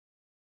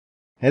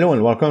Hello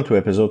and welcome to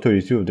episode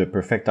 32 of the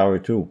Perfect Hour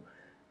 2.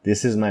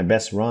 This is my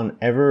best run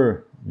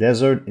ever.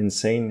 Desert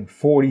Insane,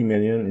 40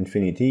 million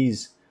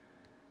infinities,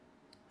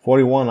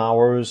 41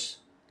 hours,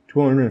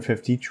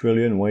 250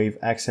 trillion wave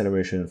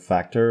acceleration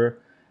factor,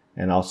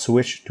 and I'll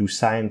switch to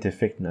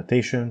scientific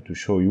notation to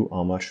show you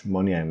how much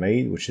money I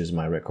made, which is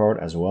my record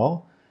as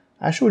well.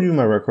 I showed you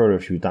my record a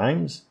few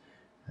times,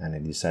 and I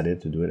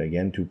decided to do it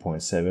again,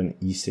 2.7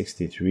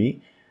 E63.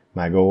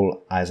 My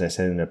goal, as I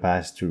said in the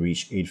past, to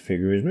reach 8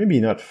 figures,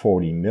 maybe not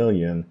 40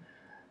 million,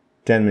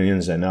 10 million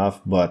is enough,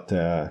 but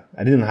I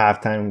didn't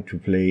have time to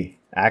play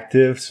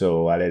active,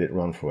 so I let it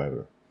run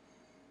forever.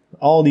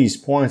 All these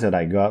points that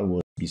I got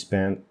will be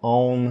spent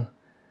on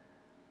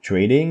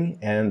trading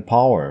and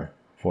power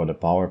for the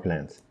power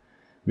plant.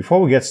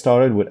 Before we get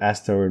started with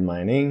Asteroid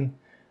Mining,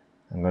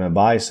 I'm going to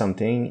buy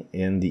something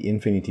in the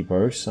Infinity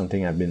Perks,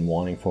 something I've been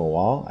wanting for a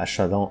while. I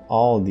shut down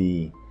all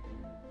the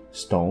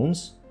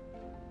stones.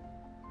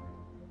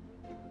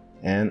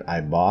 And I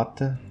bought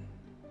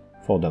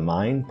for the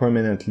mine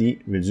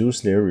permanently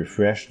reduce layer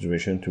refresh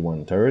duration to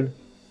 1/3.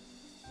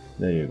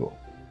 There you go.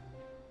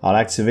 I'll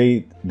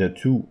activate the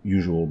two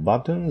usual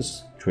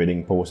buttons,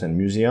 trading post and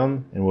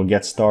museum, and we'll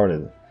get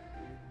started.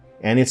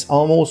 And it's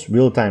almost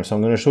real time, so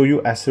I'm going to show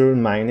you Asteroid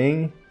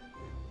Mining,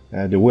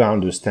 the way I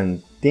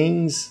understand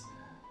things,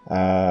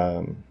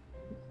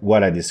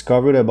 what I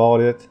discovered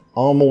about it,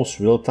 almost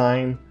real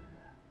time.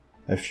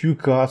 A few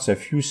cuts, a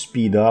few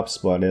speed ups,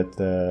 but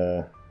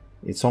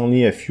it's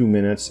only a few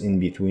minutes in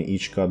between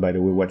each cut. By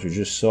the way, what you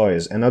just saw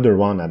is another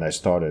run that I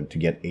started to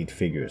get 8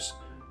 figures.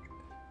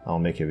 I'll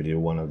make a video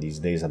one of these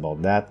days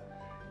about that.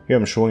 Here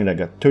I'm showing that I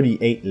got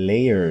 38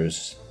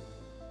 layers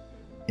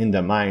in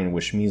the mine,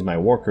 which means my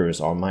workers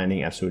are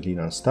mining absolutely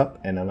non-stop,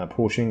 and I'm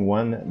approaching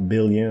 1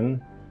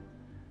 billion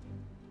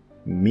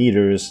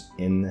meters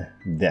in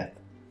depth.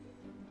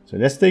 So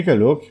let's take a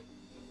look.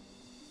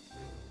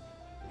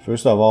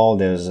 First of all,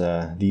 there's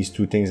these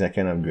two things I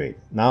can upgrade.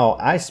 Now,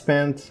 I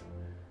spent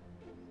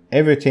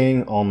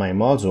everything on my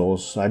modules,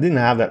 so I didn't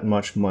have that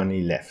much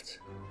money left.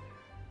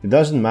 It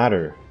doesn't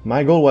matter.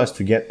 My goal was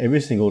to get every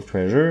single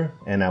treasure,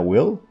 and I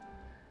will.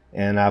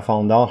 And I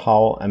found out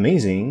how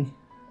amazing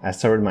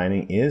Asteroid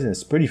Mining is, and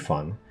it's pretty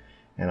fun.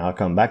 And I'll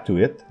come back to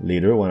it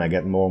later when I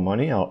get more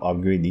money. I'll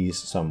upgrade these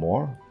some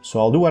more. So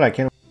I'll do what I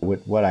can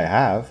with what I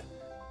have.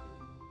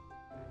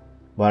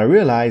 But I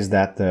realized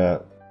that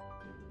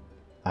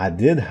I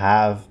did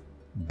have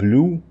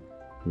blue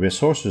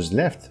resources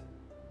left.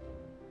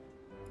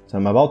 So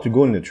I'm about to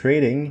go into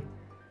trading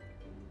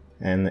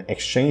and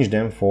exchange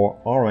them for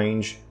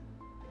orange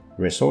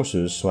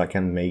resources so I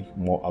can make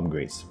more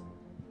upgrades.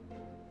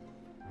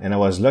 And I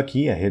was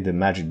lucky, I hit the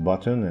magic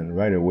button and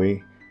right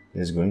away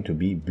it's going to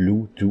be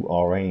blue to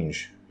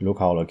orange. Look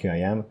how lucky I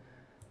am.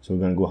 So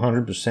we're going to go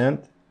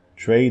 100%,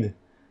 trade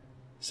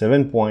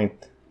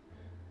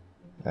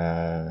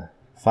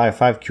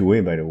 7.55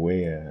 QA by the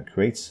way,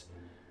 crates.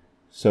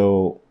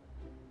 So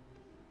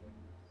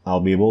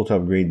I'll be able to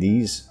upgrade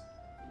these.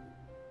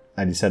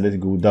 I decided to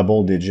go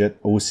double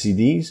digit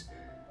OCDs,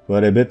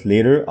 but a bit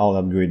later I'll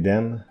upgrade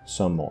them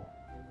some more.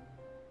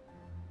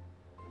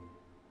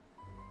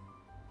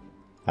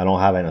 I don't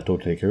have an auto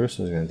clicker,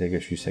 so it's going to take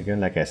a few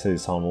seconds. Like I said,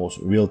 it's almost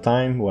real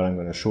time what I'm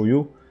going to show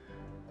you.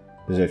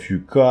 There's a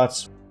few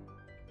cuts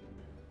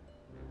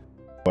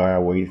where I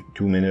wait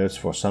 2 minutes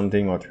for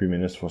something or 3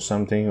 minutes for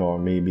something, or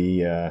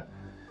maybe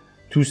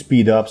 2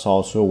 speed ups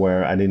also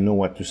where I didn't know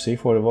what to say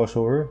for the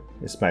voiceover.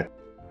 It's my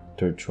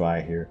third try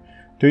here.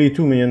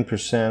 32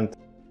 million%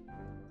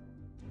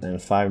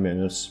 and 5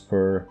 minutes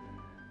per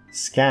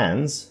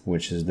scans,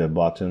 which is the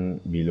button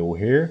below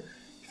here.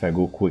 If I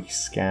go quick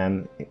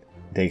scan, it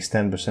takes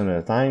 10%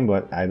 of the time,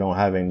 but I don't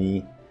have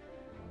any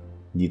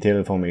detailed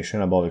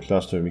information about the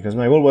cluster because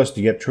my goal was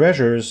to get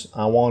treasures.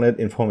 I wanted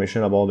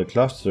information about the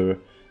cluster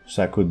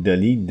so I could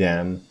delete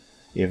them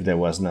if there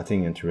was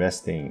nothing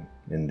interesting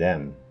in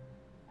them.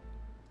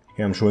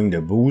 Here I'm showing the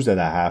boost that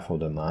I have for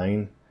the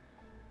mine.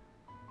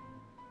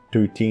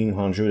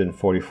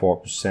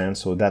 1344%,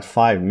 so that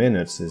 5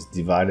 minutes is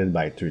divided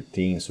by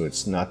 13, so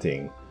it's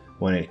nothing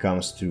when it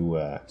comes to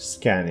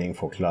scanning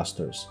for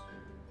clusters.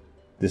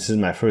 This is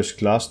my first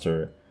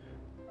cluster.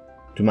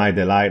 To my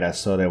delight, I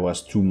saw there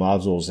was 2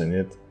 modules in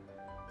it.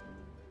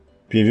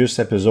 Previous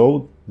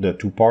episode, the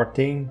 2-part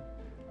thing,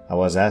 I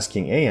was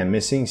asking, hey, I'm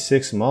missing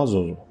 6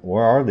 modules,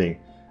 where are they?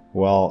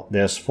 Well,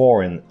 there's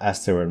 4 in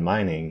Asteroid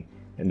Mining,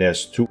 and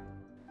there's 2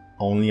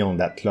 only on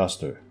that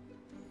cluster.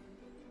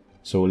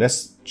 So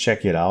let's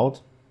check it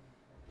out.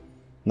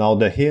 Now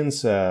the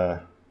hints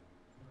are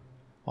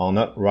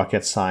not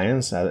rocket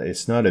science.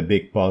 It's not a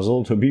big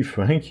puzzle to be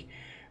frank,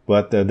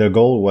 but the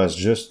goal was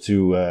just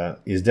to,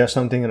 is there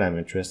something that I'm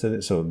interested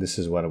in? So this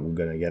is what we're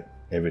gonna get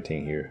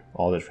everything here,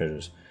 all the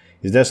treasures.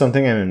 Is there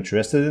something I'm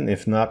interested in?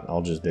 If not,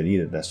 I'll just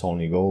delete it. That's the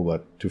only goal.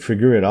 But to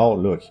figure it out,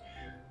 look,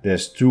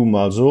 there's 2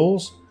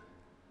 modules.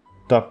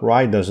 Top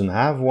right doesn't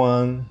have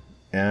one,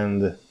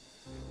 and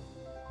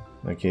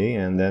okay,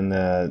 and then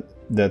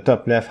the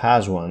top left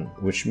has one,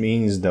 which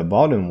means the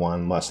bottom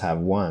one must have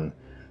one.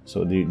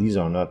 So these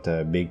are not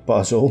big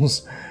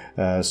puzzles.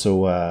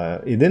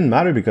 It didn't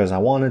matter because I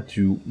wanted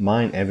to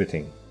mine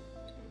everything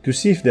to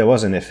see if there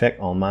was an effect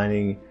on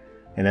mining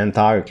an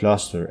entire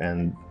cluster,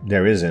 and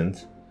there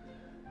isn't.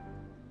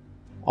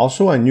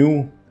 Also, I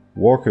knew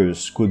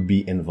workers could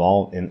be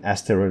involved in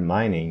asteroid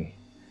mining,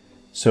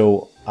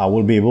 so I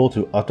will be able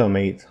to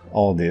automate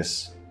all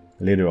this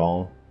later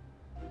on.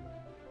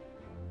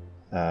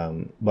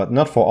 But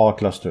not for all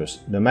clusters.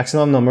 The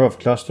maximum number of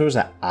clusters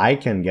that I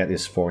can get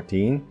is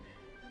 14.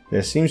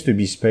 There seems to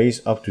be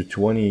space up to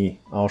 20.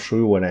 I'll show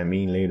you what I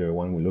mean later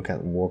when we look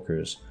at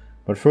workers.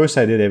 But first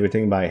I did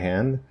everything by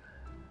hand.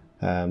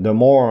 The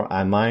more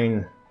I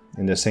mine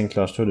in the same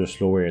cluster, the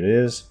slower it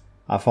is.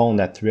 I found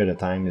that 3 at a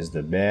time is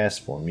the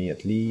best, for me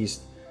at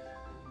least.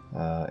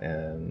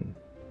 And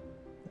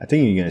I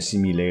think you're gonna see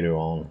me later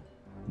on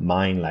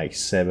mine like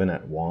 7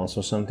 at once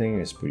or something.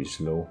 It's pretty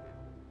slow.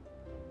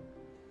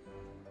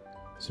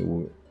 So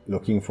we're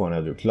looking for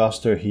another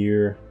cluster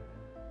here.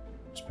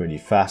 It's pretty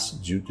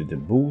fast due to the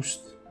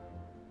boost.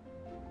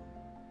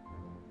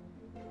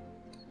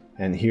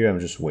 And here I'm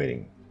just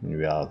waiting. In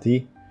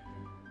reality,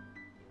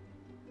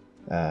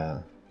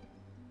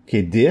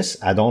 okay, this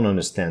I don't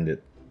understand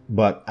it,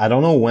 but I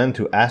don't know when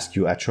to ask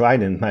you. I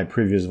tried in my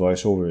previous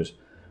voiceovers.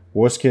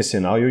 Worst case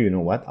scenario, you know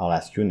what? I'll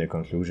ask you in the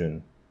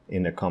conclusion,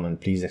 in the comment.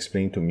 Please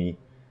explain to me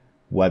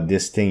what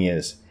this thing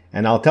is,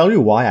 and I'll tell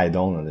you why I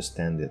don't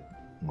understand it.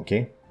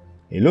 Okay,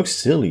 it looks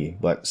silly,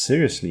 but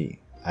seriously,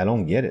 I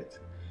don't get it.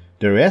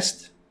 The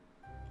rest,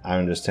 I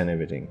understand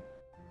everything.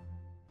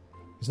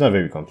 It's not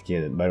very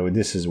complicated. By the way,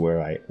 this is where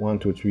I 1,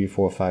 2, 3,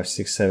 4, 5,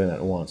 6, 7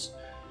 at once.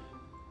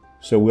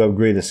 So we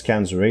upgrade the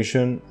scan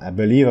duration. I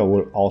believe I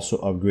will also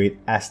upgrade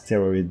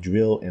asteroid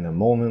drill in a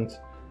moment,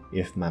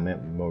 if my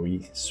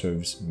memory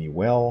serves me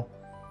well.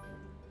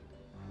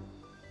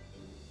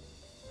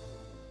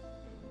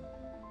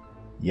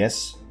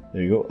 Yes,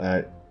 there you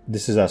go.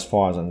 This is as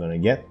far as I'm gonna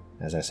get.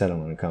 As I said,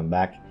 I'm gonna come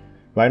back.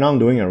 Right now I'm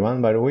doing a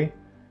run, by the way.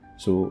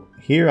 So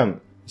here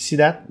see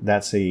that?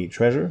 That's a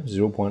treasure,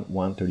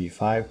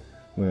 0.135.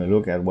 I'm gonna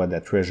look at what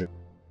that treasure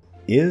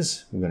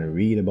is. We're gonna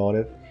read about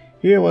it.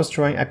 Here I was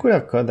trying, I could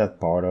have cut that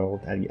part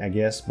out, I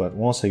guess, but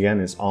once again,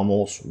 it's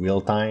almost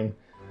real time.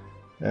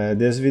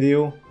 This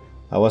video,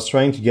 I was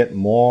trying to get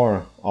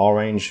more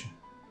orange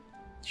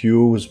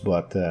hues,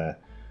 but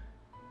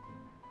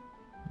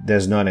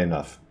there's not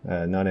enough.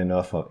 Not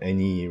enough of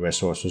any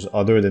resources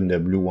other than the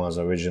blue ones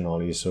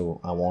originally, so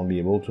I won't be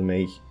able to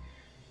make,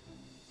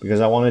 because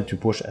I wanted to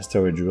push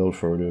asteroid drill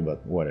further,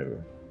 but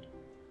whatever.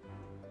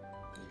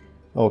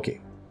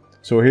 Okay,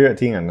 so here I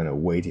think I'm gonna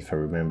wait if I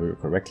remember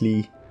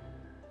correctly.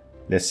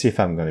 Let's see if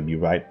I'm gonna be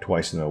right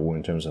twice in a row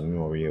in terms of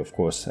memory. Of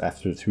course,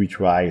 after 3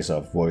 tries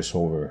of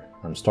voiceover,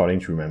 I'm starting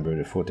to remember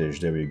the footage.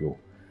 There we go.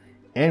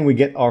 And we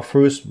get our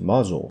first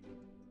muzzle.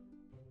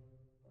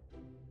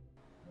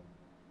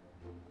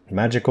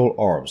 Magical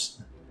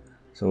orbs.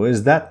 So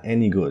is that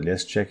any good?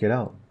 Let's check it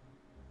out.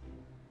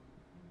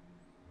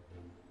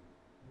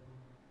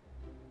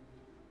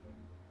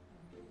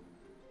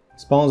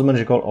 Spawns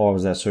magical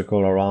orbs that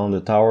circle around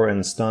the tower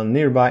and stun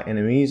nearby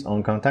enemies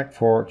on contact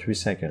for 3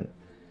 seconds.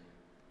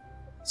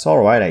 It's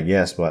alright, I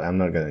guess, but I'm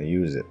not gonna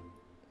use it.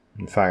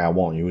 In fact, I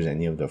won't use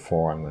any of the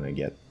 4 I'm gonna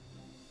get.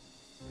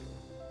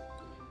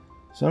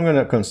 So I'm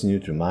gonna continue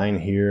to mine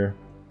here.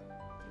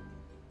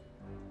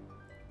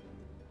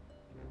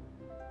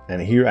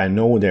 And here I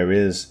know there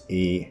is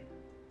a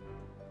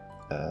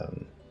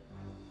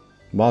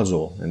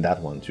muzzle in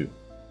that one too.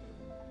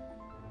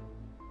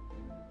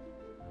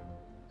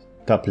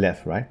 Top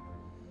left, right?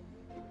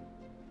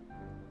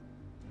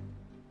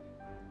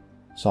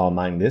 So I'll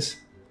mine this.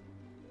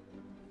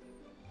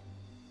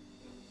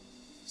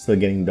 Still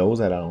getting those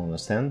that I don't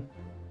understand.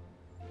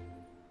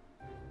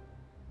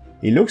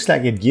 It looks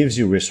like it gives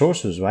you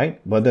resources, right?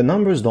 But the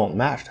numbers don't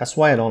match. That's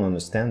why I don't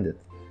understand it.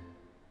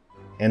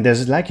 And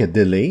there's like a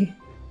delay.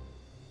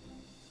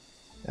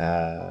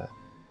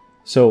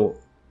 So,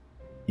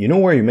 you know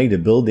where you make the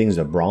buildings,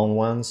 the brown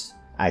ones?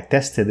 I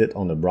tested it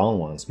on the brown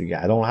ones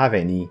because I don't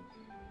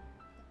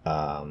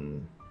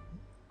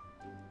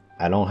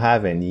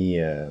have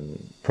any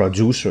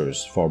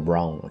producers for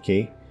brown,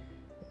 okay?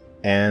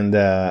 And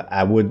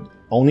I would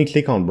only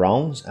click on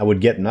browns, I would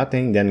get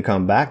nothing, then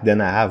come back, then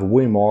I have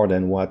way more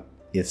than what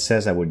it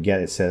says I would get.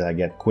 It says I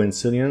get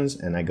quintillions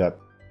and I got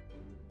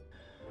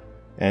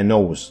and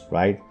those,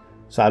 right?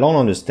 So I don't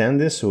understand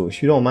this, so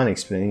if you don't mind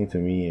explaining to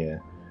me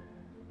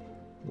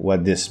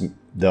what this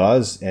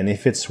does and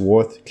if it's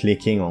worth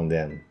clicking on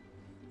them.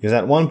 Because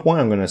at one point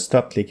I'm gonna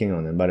stop clicking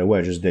on them. By the way,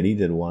 I just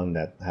deleted one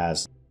that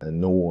has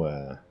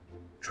no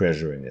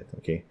treasure in it,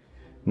 okay?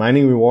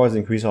 Mining rewards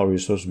increase all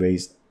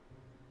resource-based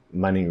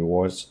mining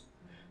rewards,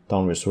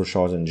 town resource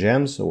shards and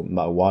gems. So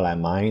while I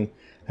mine,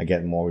 I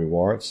get more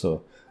rewards.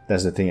 So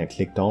that's the thing I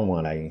clicked on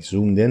when I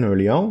zoomed in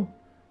early on.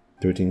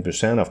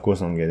 13%, of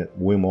course I'm getting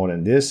way more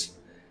than this.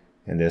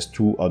 And there's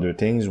 2 other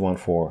things, one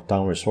for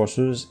town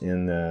resources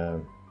in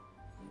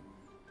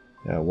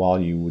while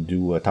you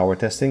do tower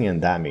testing,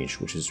 and damage,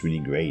 which is really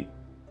great.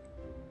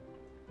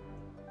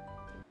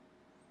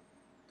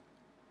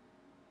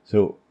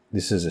 So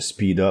this is a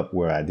speed up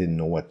where I didn't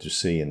know what to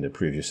say in the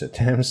previous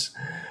attempts.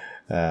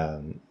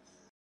 I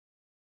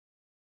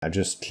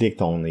just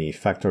clicked on a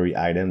factory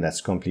item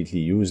that's completely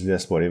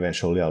useless, but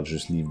eventually I'll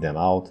just leave them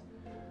out.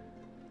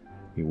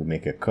 We will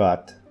make a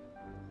cut.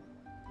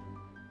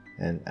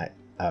 And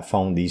I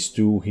found these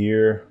two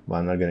here, but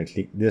I'm not going to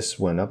click this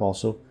one up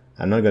also.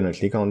 I'm not going to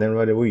click on them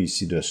right away. You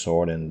see the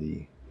sword and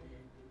the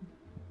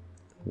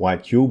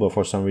white cube, but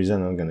for some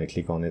reason I'm going to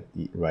click on it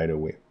right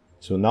away.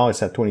 So now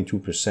it's at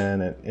 22%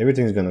 and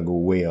everything's going to go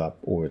way up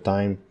over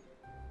time.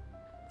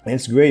 And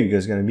it's great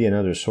because it's going to be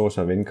another source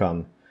of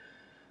income.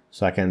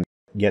 So I can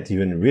get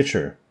even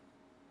richer.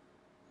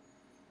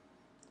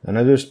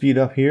 Another speed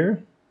up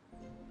here.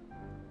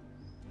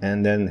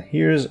 And then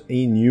here's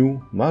a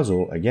new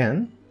muzzle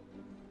again.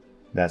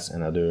 That's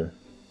another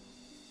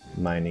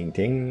mining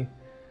thing.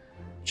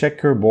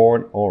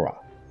 Checkerboard aura.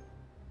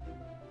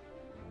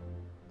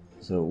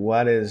 So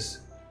what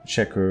is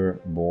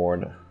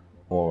checkerboard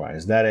aura?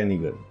 Is that any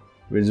good?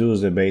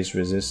 Reduce the base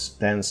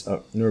resistance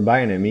of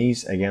nearby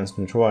enemies against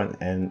neutral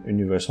and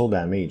universal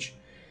damage.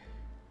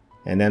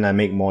 And then I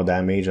make more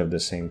damage of the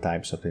same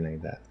type, something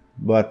like that.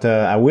 But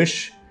I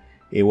wish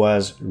it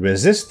was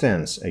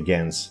resistance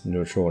against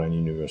neutral and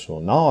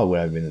universal. Now I would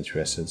have been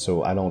interested.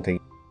 So I don't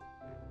think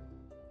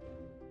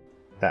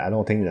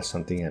that's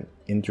something I'm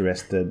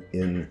interested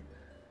in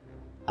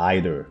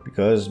either,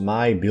 because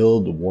my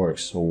build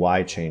works, so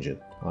why change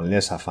it?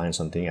 Unless I find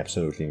something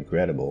absolutely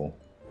incredible.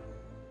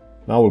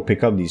 Now we'll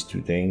pick up these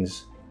two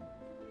things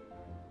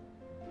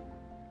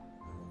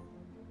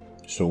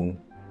soon.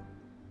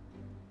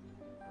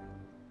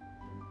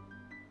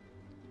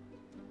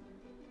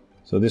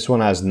 So this one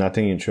has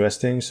nothing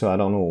interesting, so I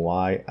don't know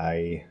why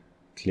I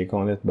click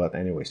on it, but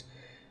anyways.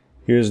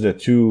 Here's the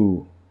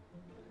two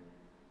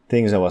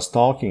things I was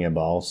talking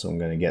about, so I'm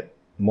going to get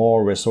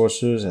more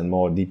resources and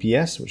more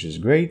DPS, which is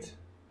great.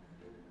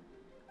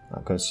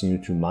 I'll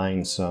continue to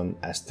mine some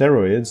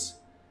asteroids.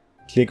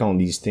 Click on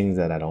these things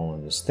that I don't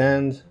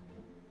understand.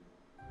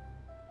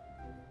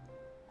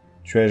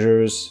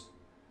 Treasures,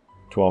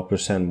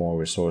 12% more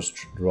resource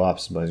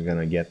drops, but it's going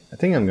to get, I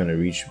think I'm going to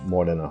reach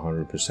more than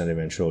 100%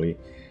 eventually.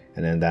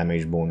 And then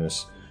damage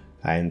bonus.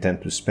 I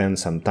intend to spend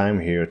some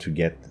time here to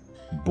get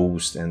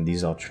boost, and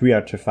these are 3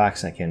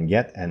 artifacts I can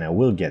get, and I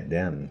will get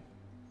them.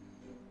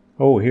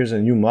 Oh, here's a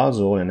new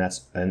muzzle, and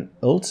that's an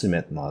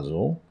ultimate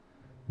muzzle.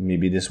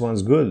 Maybe this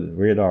one's good.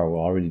 Radar, we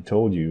already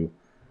told you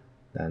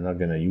that I'm not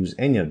gonna use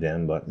any of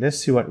them, but let's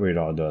see what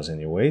radar does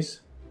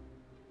anyways.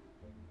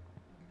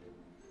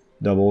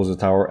 Doubles the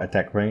tower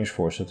attack range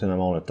for a certain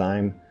amount of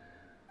time.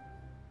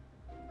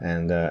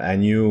 And I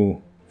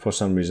knew, for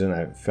some reason,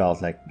 I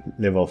felt like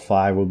level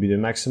 5 would be the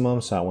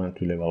maximum, so I went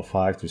to level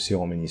 5 to see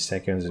how many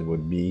seconds it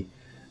would be,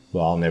 but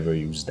I'll never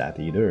use that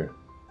either.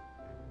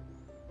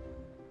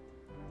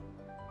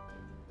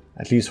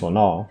 At least for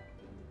now.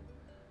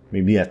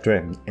 Maybe after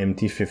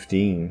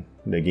MT15,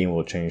 the game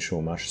will change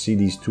so much. See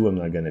these two, I'm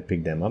not gonna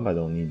pick them up, I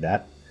don't need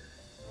that.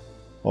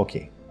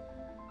 Okay.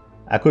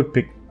 I could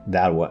pick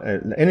that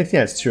one. Anything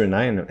that's tier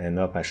 9 and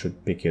up, I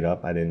should pick it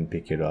up. I didn't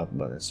pick it up,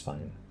 but it's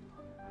fine.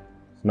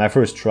 It's my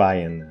first try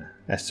in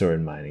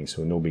Asteroid Mining,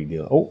 so no big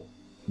deal. Oh,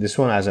 this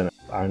one has an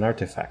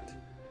artifact.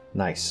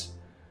 Nice.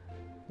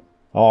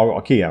 Oh,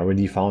 okay, I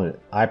already found it.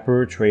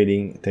 Hyper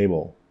trading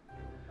table.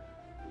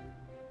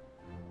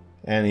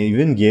 And it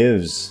even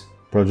gives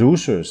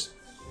producers.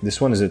 This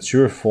one is a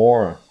tier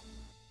 4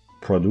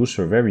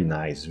 producer. Very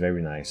nice,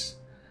 very nice.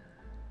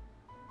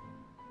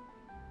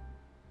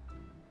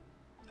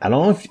 I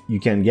don't know if you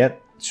can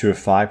get tier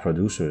 5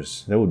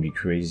 producers. That would be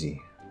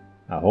crazy.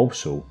 I hope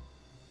so.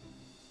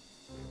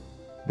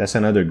 That's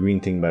another green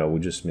thing, but we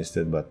just missed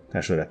it, but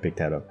I should have picked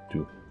that up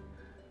too.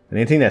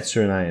 Anything that's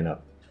tier 9 and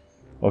up.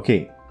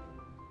 Okay.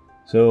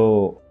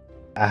 So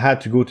I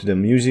had to go to the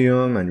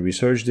museum and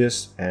research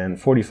this, and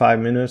 45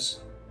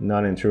 minutes,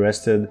 not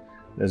interested.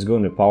 Let's go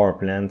in the power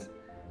plant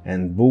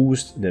and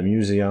boost the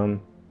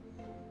museum.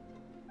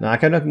 Now I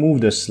cannot move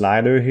the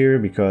slider here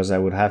because I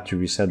would have to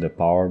reset the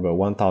power, but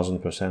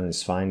 1000%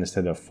 is fine.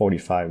 Instead of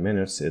 45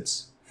 minutes,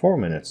 it's 4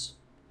 minutes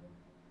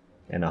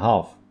and a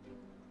half.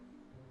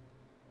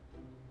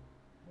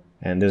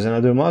 And there's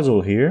another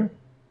module here.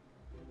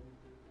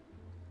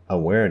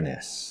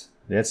 Awareness.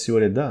 Let's see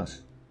what it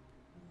does.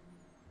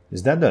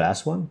 Is that the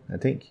last one? I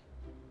think.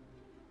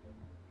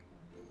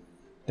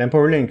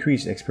 Temporarily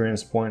increase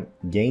experience point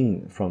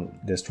gain from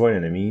destroyed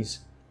enemies.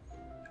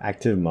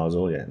 Active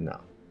muzzle. Yeah, no.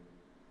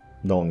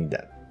 Don't need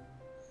that.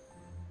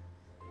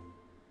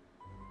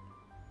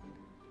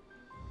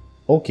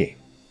 Okay.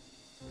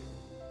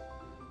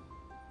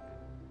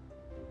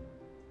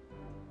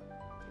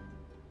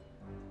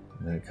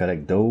 I'm gonna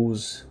collect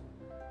those.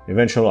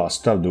 Eventually I'll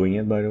stop doing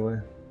it, by the way.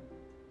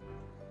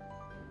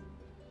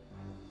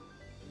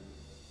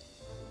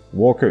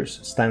 Workers,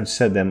 it's time to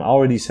set them. I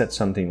already set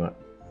something up.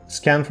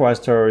 Scan for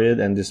asteroid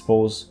and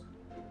dispose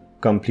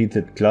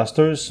completed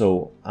clusters.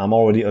 So I'm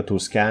already auto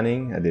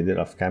scanning. I did it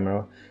off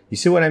camera. You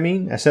see what I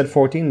mean? I said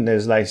 14.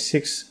 There's like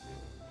 6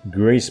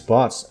 gray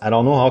spots. I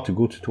don't know how to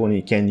go to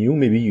 20. Can you?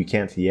 Maybe you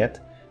can't yet.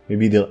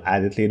 Maybe they'll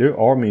add it later,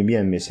 or maybe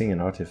I'm missing an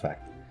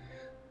artifact.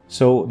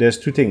 So there's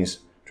two things.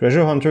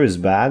 Treasure Hunter is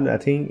bad, I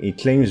think. It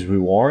claims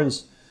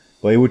rewards,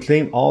 but it would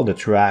claim all the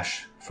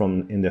trash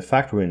from in the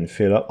factory and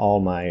fill up all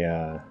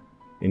my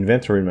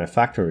inventory in my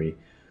factory.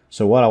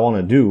 So what I want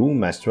to do,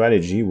 my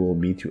strategy will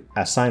be to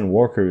assign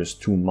workers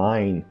to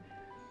mine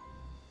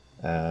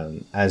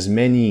as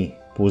many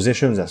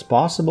positions as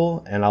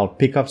possible, and I'll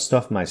pick up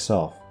stuff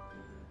myself.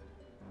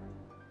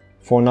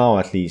 For now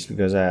at least,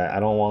 because I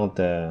don't want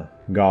the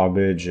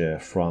garbage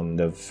from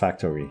the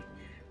factory.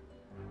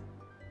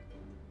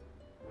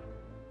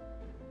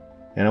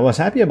 And I was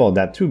happy about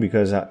that too,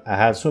 because I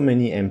had so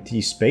many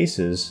empty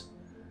spaces.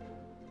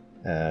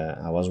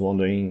 I was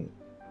wondering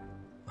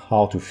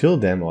how to fill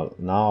them. Well,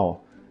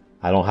 now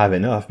I don't have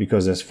enough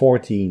because there's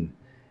 14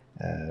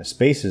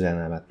 spaces and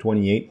I'm at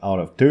 28 out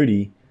of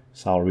 30.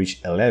 So I'll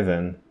reach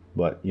 11.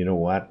 But you know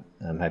what?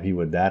 I'm happy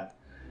with that.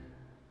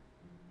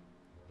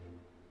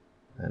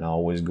 And I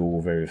always go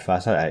very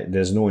fast.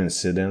 There's no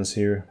incidents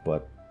here,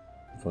 but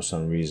for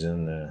some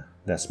reason,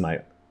 that's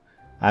my...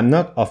 I'm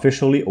not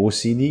officially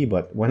OCD,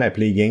 but when I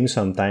play games,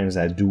 sometimes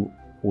I do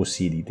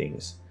OCD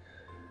things.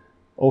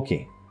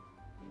 Okay,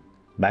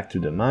 back to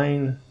the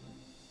mine.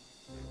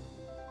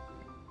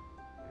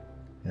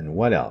 And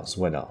what else?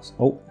 What else?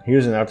 Oh,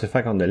 here's an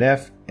artifact on the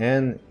left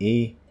and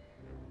a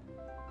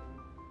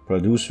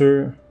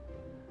producer.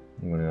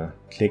 I'm gonna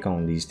click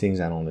on these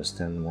things I don't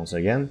understand once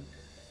again.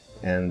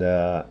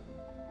 And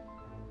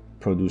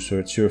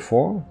producer tier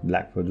 4,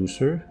 black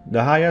producer.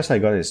 The highest I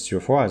got is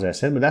tier 4, as I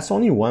said, but that's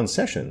only one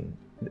session.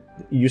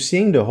 You're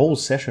seeing the whole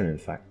session, in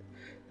fact.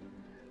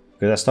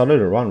 Because I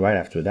started a run right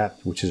after that,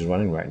 which is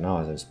running right now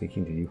as I'm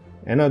speaking to you.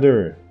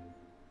 Another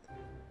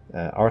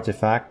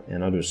artifact,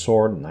 another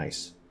sword,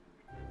 nice.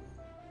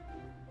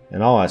 And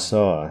now I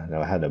saw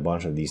that I had a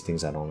bunch of these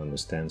things I don't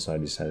understand, so I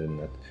decided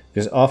not.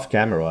 Because off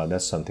camera,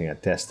 that's something I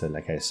tested,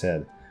 like I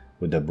said,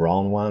 with the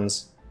brown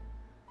ones.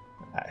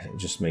 It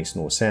just makes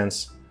no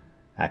sense.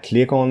 I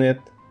click on it,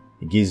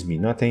 it gives me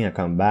nothing, I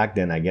come back,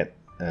 then I get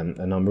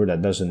a number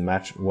that doesn't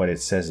match what it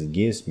says it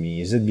gives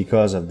me. Is it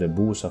because of the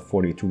boost of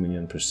 42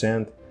 million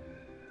 %?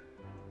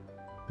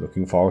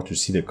 Looking forward to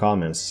see the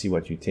comments, see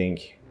what you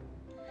think.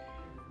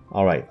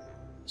 Alright,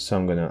 so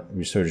I'm gonna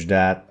research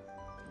that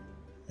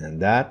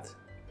and that.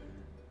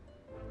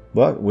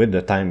 But with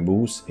the time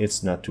boost,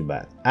 it's not too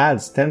bad.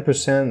 Adds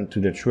 10% to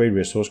the trade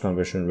resource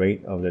conversion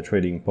rate of the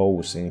trading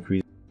post.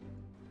 Increase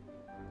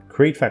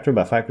create factor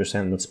by 5%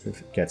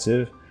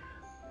 multiplicative.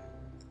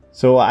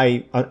 So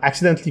I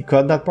accidentally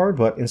cut that part,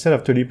 but instead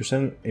of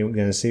 30%, I'm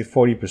gonna say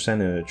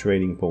 40% in the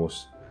trading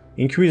post.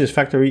 Increases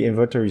factory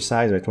inventory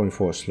size by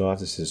 24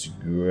 slots. This is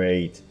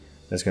great.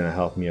 That's gonna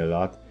help me a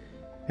lot.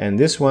 And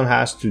this one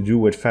has to do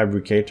with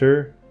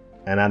fabricator,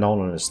 and I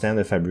don't understand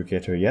the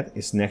fabricator yet.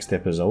 It's next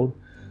episode.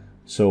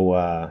 So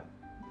I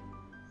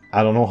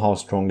don't know how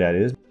strong that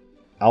is.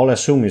 I'll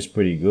assume it's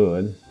pretty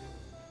good.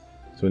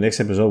 So next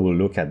episode we'll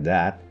look at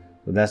that.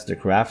 So that's the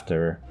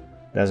crafter,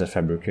 that's a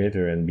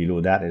fabricator, and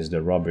below that is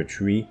the rubber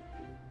tree.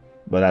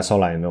 But that's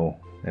all I know.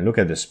 And look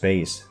at the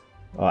space.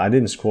 Oh, I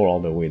didn't scroll all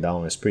the way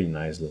down. It's pretty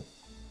nice though.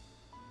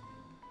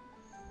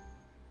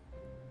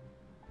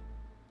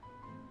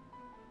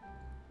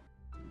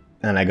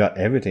 And I got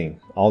everything,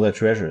 all the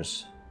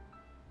treasures.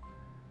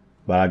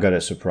 But I got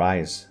a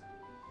surprise.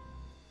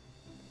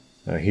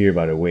 Here,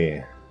 by the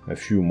way, a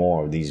few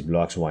more of these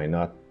blocks. Why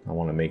not? I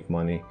want to make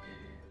money.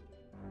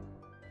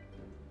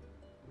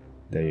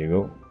 There you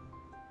go.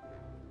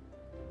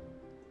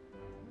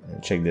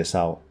 And check this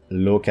out.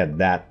 Look at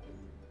that.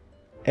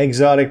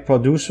 Exotic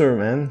producer,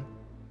 man.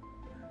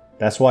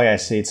 That's why I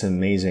say it's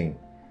amazing.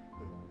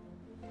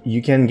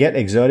 You can get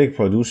exotic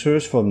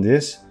producers from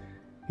this.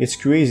 It's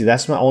crazy.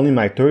 That's only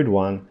my third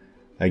one.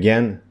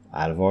 Again,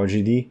 out of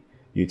RGD.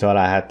 You thought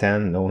I had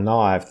 10. No, now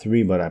I have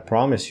 3, but I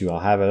promise you I'll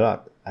have a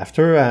lot.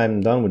 After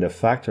I'm done with the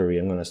factory,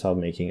 I'm going to start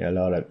making a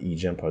lot of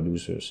e-gem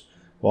producers.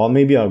 Well,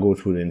 maybe I'll go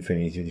through the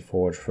Infinity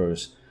Forge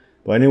first.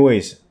 But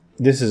anyways,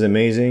 this is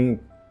amazing.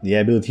 The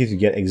ability to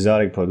get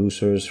exotic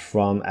producers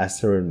from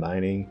Asteroid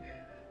Mining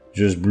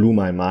just blew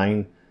my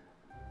mind.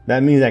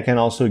 That means I can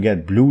also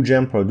get blue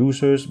gem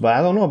producers, but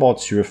I don't know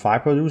about tier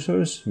 5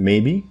 producers,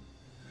 maybe.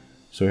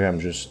 So here I'm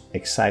just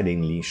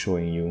excitingly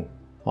showing you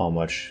how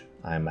much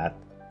I'm at.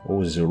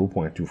 Oh,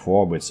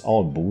 0.24, but it's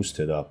all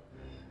boosted up.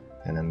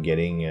 And I'm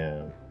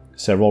getting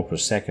several per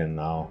second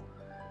now,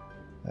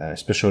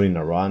 especially in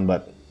a run.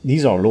 But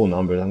these are low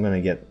numbers. I'm going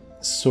to get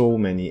so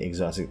many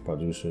exotic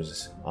producers.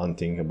 It's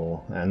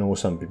unthinkable. I know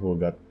some people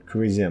got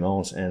crazy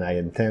amounts, and I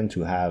intend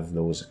to have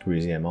those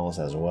crazy amounts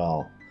as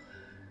well.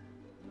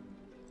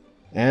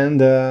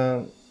 And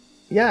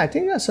yeah, I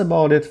think that's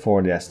about it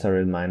for the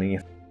Asteroid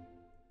Mining.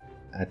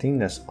 I think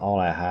that's all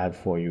I had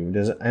for you.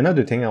 There's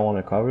another thing I want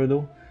to cover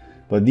though,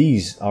 but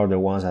these are the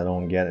ones I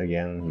don't get.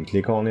 Again, you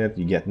click on it,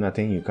 you get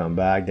nothing, you come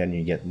back, then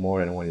you get more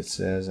than what it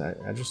says.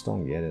 I just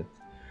don't get it.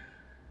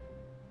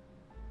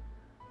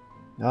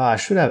 Oh, I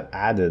should have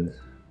added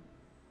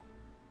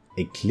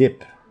a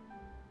clip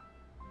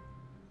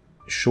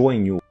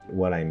showing you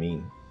what I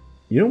mean.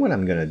 You know what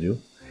I'm gonna do?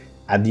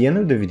 at the end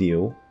of the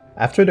video,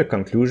 after the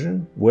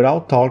conclusion,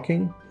 without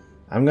talking,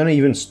 I'm gonna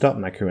even stop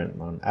my current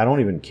run. I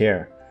don't even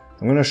care.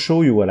 I'm gonna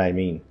show you what I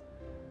mean.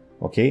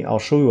 Okay, I'll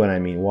show you what I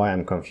mean, why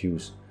I'm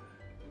confused.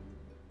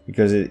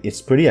 Because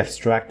it's pretty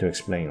abstract to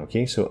explain,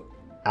 okay? So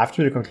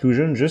after the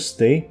conclusion, just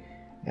stay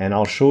and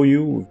I'll show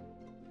you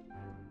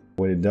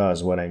what it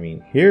does, what I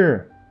mean.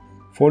 Here,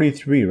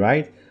 43,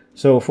 right?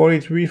 So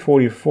 43,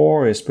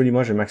 44 is pretty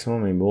much the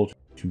maximum I'm able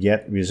to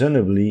get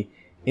reasonably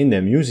in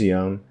the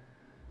museum.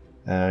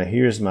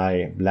 Here's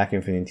my Black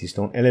Infinity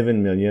Stone,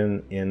 11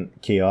 million in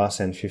Chaos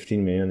and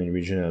 15 million in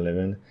Region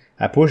 11.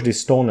 I push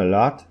this stone a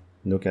lot.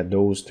 Look at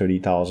those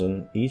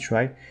 30,000 each,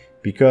 right?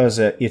 Because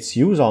it's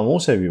used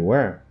almost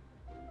everywhere.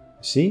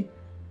 See?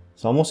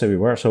 It's almost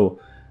everywhere. So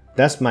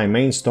that's my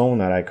main stone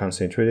that I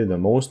concentrated the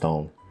most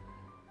on.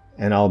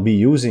 And I'll be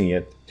using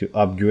it to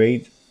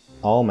upgrade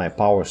all my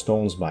power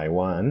stones by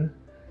 1.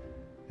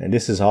 And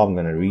this is how I'm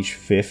going to reach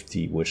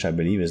 50, which I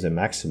believe is the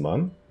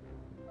maximum.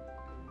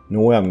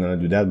 No way I'm going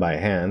to do that by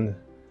hand.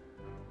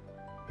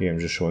 Here I'm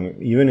just showing,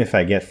 even if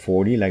I get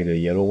 40 like the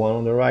yellow one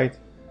on the right,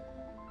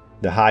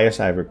 the highest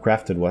I ever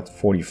crafted, what,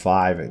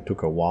 45, it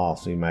took a while,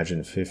 so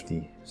imagine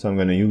 50. So I'm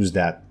going to use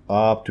that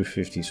up to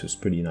 50, so it's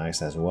pretty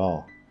nice as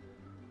well.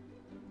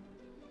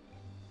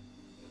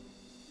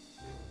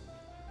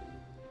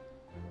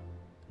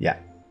 Yeah.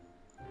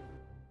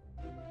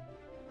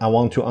 I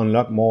want to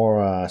unlock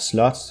more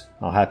slots.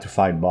 I'll have to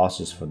fight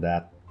bosses for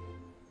that.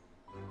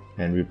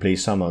 And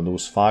replace some of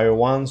those fire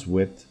ones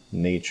with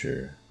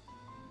nature.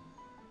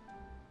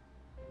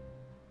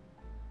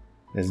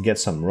 Let's get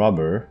some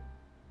rubber.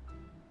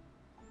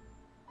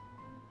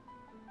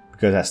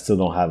 Because I still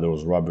don't have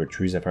those rubber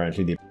trees.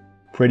 Apparently they're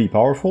pretty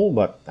powerful,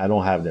 but I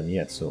don't have them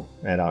yet. So,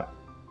 and I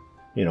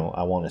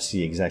want to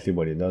see exactly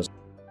what it does.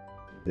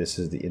 This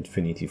is the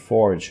Infinity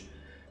Forge.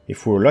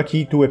 If we're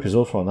lucky, 2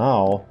 episodes from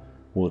now,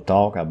 we'll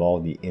talk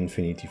about the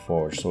Infinity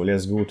Forge. So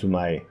let's go to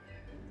my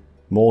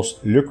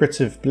most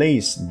lucrative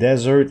place,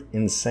 Desert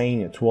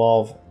Insane,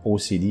 12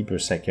 OCD per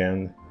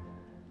second.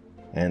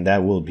 And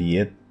that will be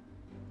it.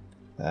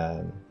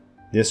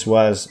 This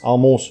was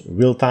almost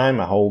real time.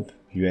 I hope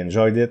you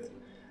enjoyed it.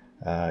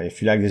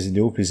 If you like this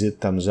video, please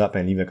hit thumbs up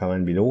and leave a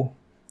comment below.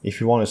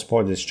 If you want to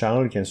support this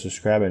channel, you can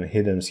subscribe and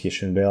hit the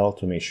notification bell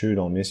to make sure you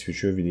don't miss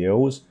future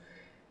videos.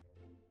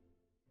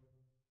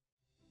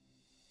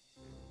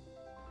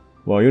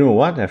 Well, you know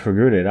what? I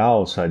figured it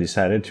out, so I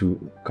decided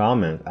to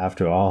comment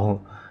after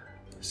all.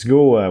 Let's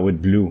go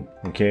with blue,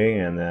 okay?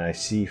 And I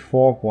see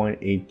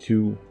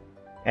 4.82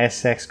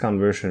 SX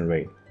conversion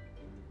rate,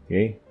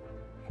 okay?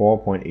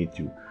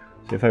 4.82.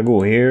 So if I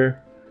go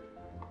here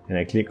and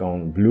I click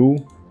on blue,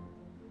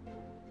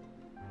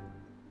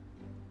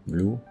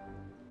 I'm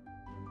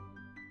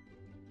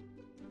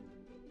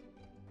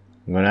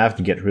gonna have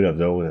to get rid of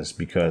those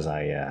because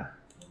I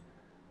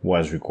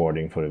was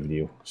recording for the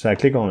video. So I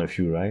click on a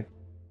few, right?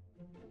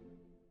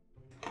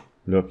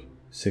 Look,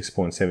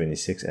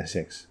 6.76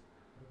 SX.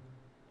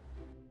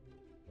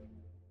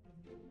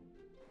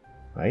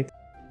 Right?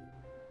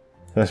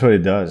 That's what it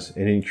does.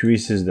 It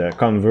increases the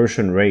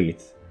conversion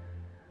rate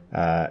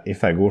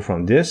if I go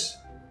from this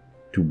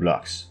to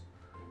blocks.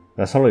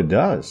 That's all it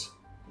does.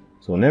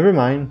 So never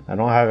mind, I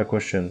don't have a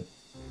question.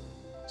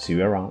 See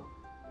you around.